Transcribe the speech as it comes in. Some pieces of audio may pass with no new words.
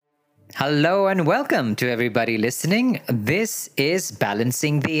Hello and welcome to everybody listening. This is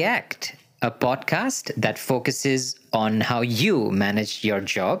Balancing the Act, a podcast that focuses on how you manage your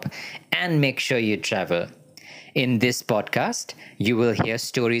job and make sure you travel. In this podcast, you will hear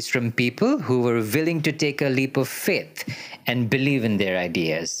stories from people who were willing to take a leap of faith and believe in their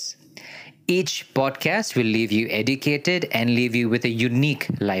ideas. Each podcast will leave you educated and leave you with a unique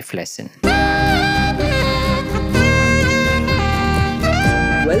life lesson.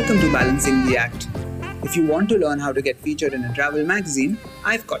 Welcome to Balancing the Act. If you want to learn how to get featured in a travel magazine,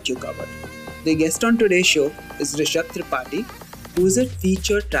 I've got you covered. The guest on today's show is Rishab Tripathy, who is a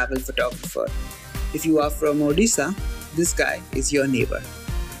featured travel photographer. If you are from Odisha, this guy is your neighbor.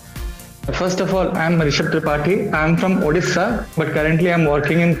 First of all, I'm Rishab Tripathy. I'm from Odisha, but currently I'm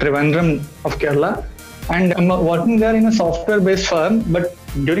working in Trivandrum of Kerala. And I'm working there in a software-based firm, but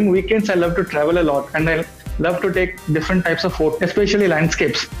during weekends I love to travel a lot and I love to take different types of photos, especially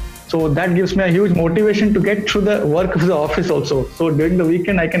landscapes. So that gives me a huge motivation to get through the work of the office also. So during the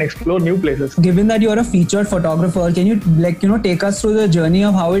weekend, I can explore new places. Given that you're a featured photographer, can you take us through the journey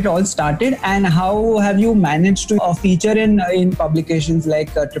of how it all started and how have you managed to feature in publications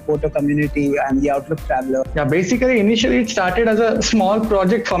like Tripoto Community and the Outlook Traveler? Yeah, basically initially it started as a small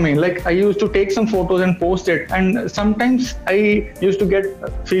project for me. Like I used to take some photos and post it, and sometimes I used to get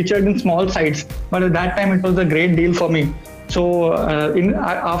featured in small sites. But at that time, it was a great deal for me. So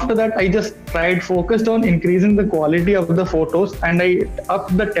after that, I just focused on increasing the quality of the photos, and I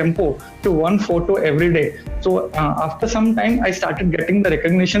upped the tempo to one photo every day. So after some time, I started getting the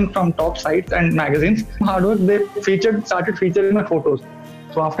recognition from top sites and magazines. Hard work, they started featuring my photos.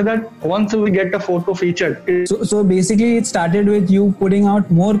 So after that, once we get a photo featured. So basically it started with you putting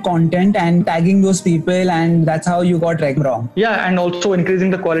out more content and tagging those people, and that's how you got wrong. Yeah, and also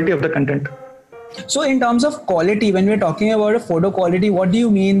increasing the quality of the content. So in terms of quality, when we're talking about a photo quality, what do you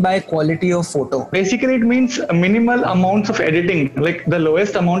mean by quality of photo? Basically, it means minimal amounts of editing. Like the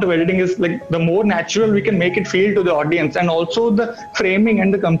lowest amount of editing is like the more natural we can make it feel to the audience, and also the framing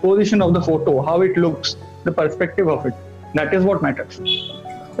and the composition of the photo, how it looks, the perspective of it. That is what matters.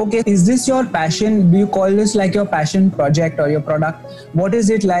 Okay, is this your passion? Do you call this like your passion project or your product? What is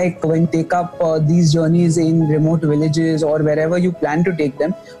it like when you take up these journeys in remote villages or wherever you plan to take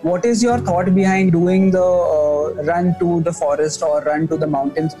them? What is your thought behind doing the run to the forest or run to the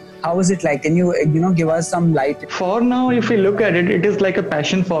mountains? How is it like? Can you give us some light? For now, if we look at it, it is like a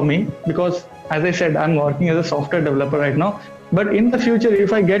passion for me because, as I said, I'm working as a software developer right now. But in the future,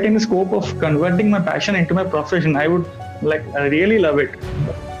 if I get any scope of converting my passion into my profession, I would really love it.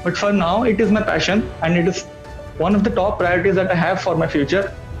 But for now, it is my passion and it is one of the top priorities that I have for my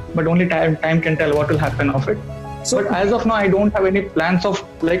future. But only time can tell what will happen of it. So, but as of now, I don't have any plans of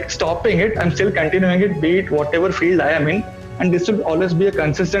stopping it. I'm still continuing it, be it whatever field I am in. And this will always be a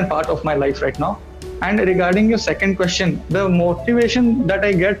consistent part of my life right now. And regarding your second question, the motivation that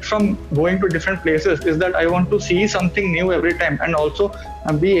I get from going to different places is that I want to see something new every time and also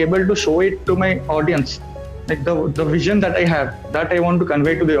be able to show it to my audience. Like the vision that I have, that I want to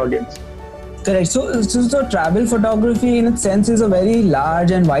convey to the audience. Correct. So travel photography in its sense is a very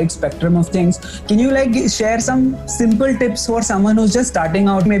large and wide spectrum of things. Can you share some simple tips for someone who's just starting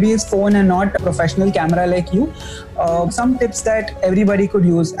out, maybe his phone and not a professional camera like you? Some tips that everybody could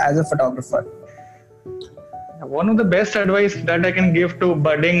use as a photographer. One of the best advice that I can give to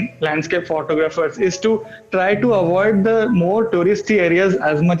budding landscape photographers is to try to avoid the more touristy areas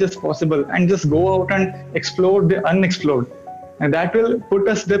as much as possible and just go out and explore the unexplored. And that will put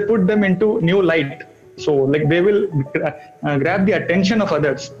them into new light. So they will grab the attention of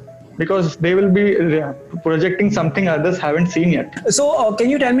others because they will be projecting something others haven't seen yet. So can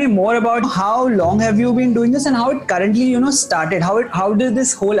you tell me more about how long have you been doing this and how it currently started? How did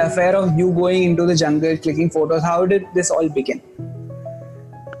this whole affair of you going into the jungle, clicking photos, how did this all begin?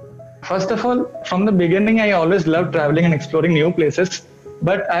 First of all, from the beginning, I always loved traveling and exploring new places.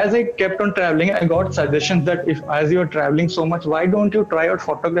 But as I kept on traveling, I got suggestions that as you're traveling so much, why don't you try out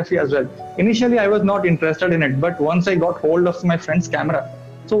photography as well? Initially, I was not interested in it, but once I got hold of my friend's camera,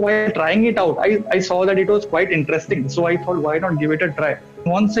 so while trying it out, I saw that it was quite interesting. So I thought, why not give it a try?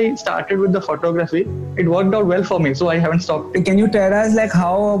 Once I started with the photography, it worked out well for me. So I haven't stopped. Can you tell us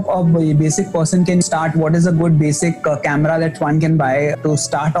how a basic person can start? What is a good basic camera that one can buy to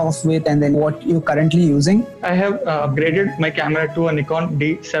start off with, and then what you're currently using? I have upgraded my camera to a Nikon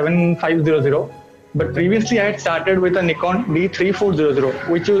D7500. But previously I had started with a Nikon D3400,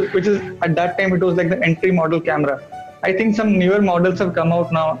 which is at that time it was like the entry model camera. I think some newer models have come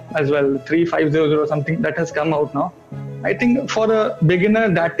out now as well, 3500 or something that has come out now. I think for a beginner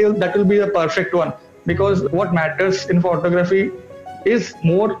that will be the perfect one, because what matters in photography is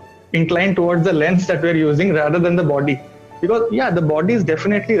more inclined towards the lens that we're using rather than the body. Because the body is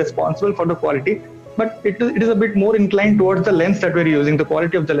definitely responsible for the quality, but it is a bit more inclined towards the lens that we're using, the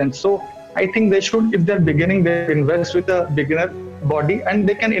quality of the lens. So I think they should, if they're beginning, they invest with a beginner body, and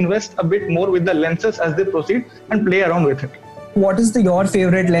they can invest a bit more with the lenses as they proceed and play around with it. What is your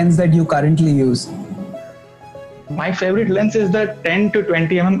favorite lens that you currently use? My favorite lens is the 10 to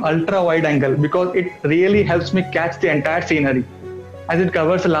 20 ultra wide angle, because it really helps me catch the entire scenery as it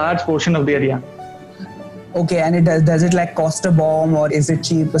covers a large portion of the area. Okay, and it does it like cost a bomb, or is it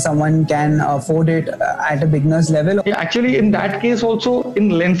cheap? Someone can afford it at a beginner's level? Yeah, actually, in that case also, in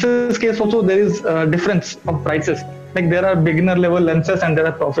lenses case also, there is a difference of prices. Like there are beginner level lenses and there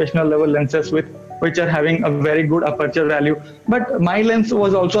are professional level lenses which are having a very good aperture value. But my lens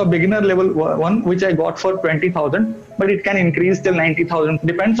was also a beginner level one, which I got for 20,000, but it can increase till 90,000.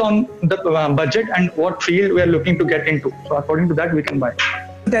 Depends on the budget and what field we are looking to get into. So according to that, we can buy.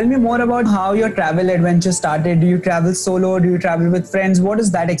 Tell me more about how your travel adventure started. Do you travel solo? Do you travel with friends? What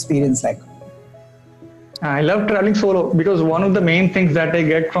is that experience like? I love traveling solo because one of the main things that I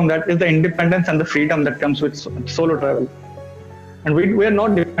get from that is the independence and the freedom that comes with solo travel. And we are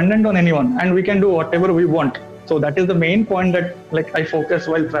not dependent on anyone, and we can do whatever we want. So that is the main point that I focus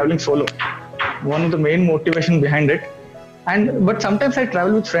while traveling solo. One of the main motivation behind it. But sometimes I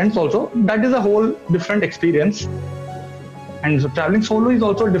travel with friends also. That is a whole different experience. And so traveling solo is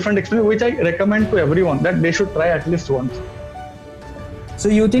also a different experience, which I recommend to everyone that they should try at least once. So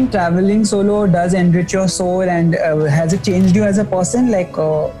you think traveling solo does enrich your soul, and has it changed you as a person?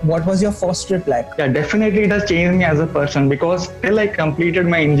 What was your first trip like? Yeah, definitely it has changed me as a person, because till I completed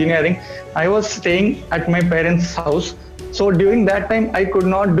my engineering, I was staying at my parents' house. So during that time, I could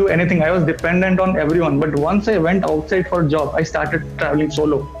not do anything. I was dependent on everyone. But once I went outside for a job, I started traveling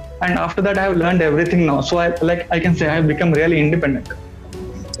solo. And after that, I have learned everything now. So I can say I have become really independent.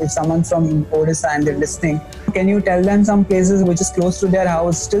 If someone's from Odisha and they're listening, can you tell them some places which is close to their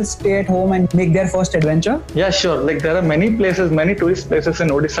house, still stay at home and make their first adventure? Yeah, sure. There are many places, many tourist places in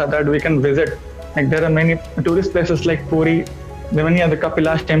Odisha that we can visit. There are many tourist places like Puri, then the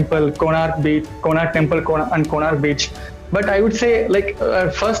Kapilash Temple, Konark Temple and Konark Beach. But I would say,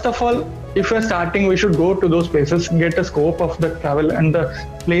 first of all, if you're starting, we should go to those places, get a scope of the travel and the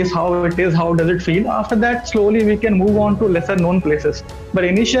place, how it is, how does it feel. After that, slowly we can move on to lesser known places. But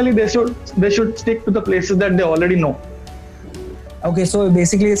initially, they should stick to the places that they already know. Okay, so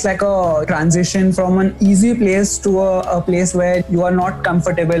basically it's like a transition from an easy place to a place where you are not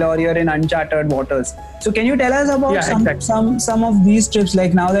comfortable or you're in uncharted waters. So can you tell us about some of these trips?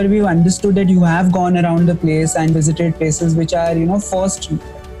 Like now that we've understood that you have gone around the place and visited places which are, first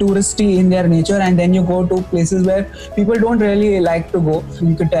touristy in their nature, and then you go to places where people don't really like to go.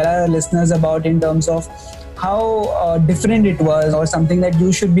 You could tell our listeners about in terms of how different it was, or something that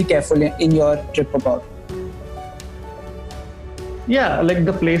you should be careful in your trip about. Yeah,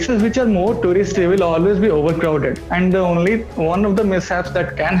 the places which are more touristy will always be overcrowded, and the only one of the mishaps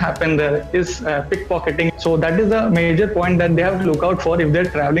that can happen there is pickpocketing. So that is the major point that they have to look out for if they're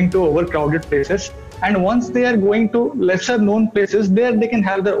traveling to overcrowded places. And once they are going to lesser known places, there they can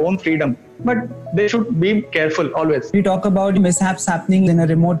have their own freedom, but they should be careful always. We talk about mishaps happening in a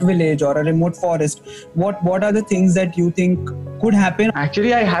remote village or a remote forest. What are the things that you think could happen?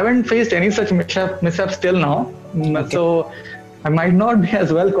 Actually, I haven't faced any such mishaps till now. Okay. So I might not be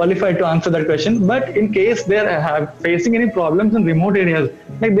as well qualified to answer that question, but in case they are facing any problems in remote areas,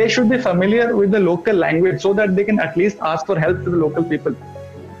 they should be familiar with the local language so that they can at least ask for help to the local people.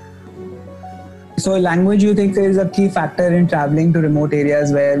 So language, you think, is a key factor in traveling to remote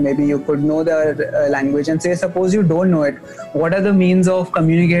areas where maybe you could know the language, and say suppose you don't know it, what are the means of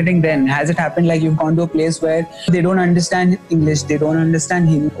communicating then? Has it happened you've gone to a place where they don't understand English, they don't understand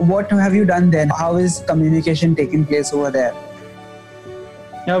Hindi? What have you done then? How is communication taking place over there?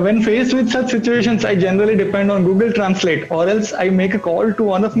 Yeah, when faced with such situations, I generally depend on Google Translate, or else I make a call to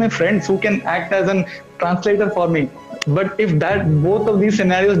one of my friends who can act as a translator for me. But if both of these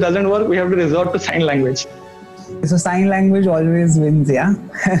scenarios doesn't work, we have to resort to sign language. So sign language always wins, yeah?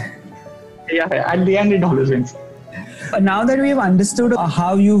 Yeah, at the end it always wins. Now that we've understood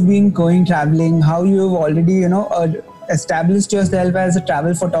how you've been going traveling, how you've already, established yourself as a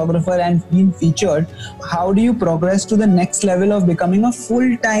travel photographer and been featured, how do you progress to the next level of becoming a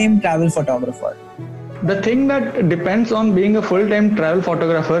full-time travel photographer? The thing that depends on being a full-time travel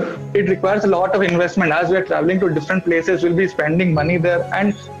photographer, it requires a lot of investment. As we are traveling to different places, we'll be spending money there,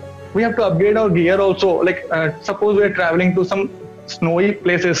 and we have to upgrade our gear also. Suppose we are traveling to some snowy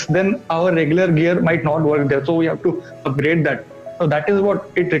places, then our regular gear might not work there, so we have to upgrade that. So that is what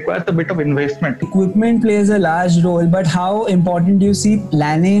it requires, a bit of investment. Equipment plays a large role, but how important do you see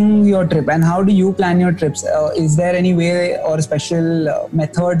planning your trip, and how do you plan your trips? Is there any way or special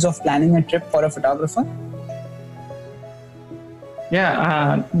methods of planning a trip for a photographer?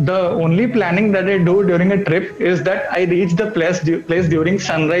 Yeah, the only planning that I do during a trip is that I reach the place during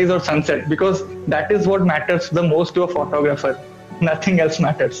sunrise or sunset, because that is what matters the most to a photographer. Nothing else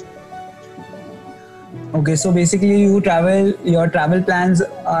matters. Okay, so basically your travel plans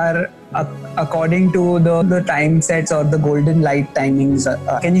are according to the time sets or the golden light timings.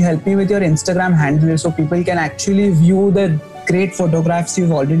 Can you help me with your Instagram handle so people can actually view the great photographs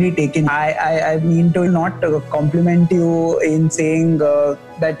you've already taken? I mean to not compliment you in saying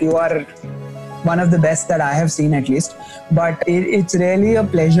that you are one of the best that I have seen, at least, but it's really a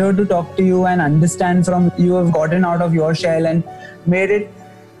pleasure to talk to you and understand from you have gotten out of your shell and made it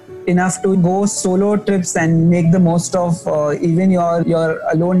enough to go solo trips and make the most of even your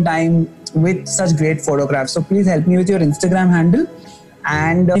alone time with such great photographs. So please help me with your Instagram handle,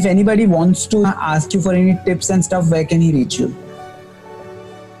 and if anybody wants to ask you for any tips and stuff, where can he reach you?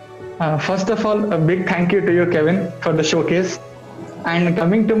 First of all, a big thank you to you, Kevin, for the showcase. And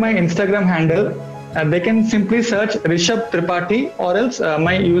coming to my Instagram handle, they can simply search Rishab Tripathy, or else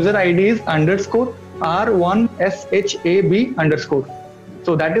my user ID is _R1SHAB_.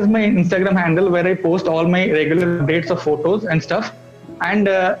 So that is my Instagram handle, where I post all my regular updates of photos and stuff. And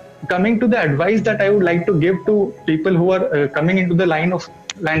coming to the advice that I would like to give to people who are coming into the line of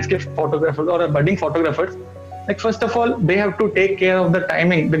landscape photographers or budding photographers, like first of all, they have to take care of the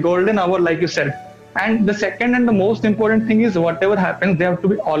timing, the golden hour, like you said. And the second and the most important thing is, whatever happens, they have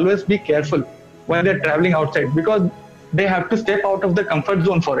to always be careful while they're traveling outside, because they have to step out of the comfort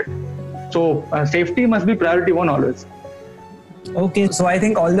zone for it. So safety must be priority one always. Okay, so I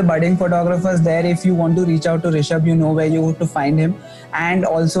think all the budding photographers there, if you want to reach out to Rishab, you know where you have to find him. And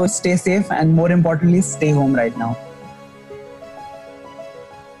also stay safe, and more importantly, stay home right now.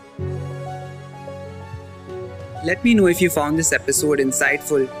 Let me know if you found this episode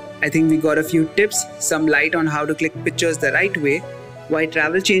insightful. I think we got a few tips, some light on how to click pictures the right way, why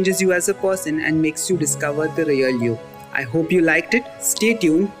travel changes you as a person and makes you discover the real you. I hope you liked it. Stay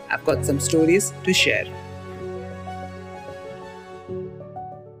tuned. I've got some stories to share.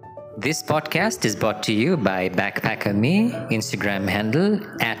 This podcast is brought to you by bagpackerme, Instagram handle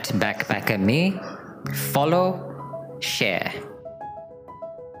 @bagpackerme. Follow, share.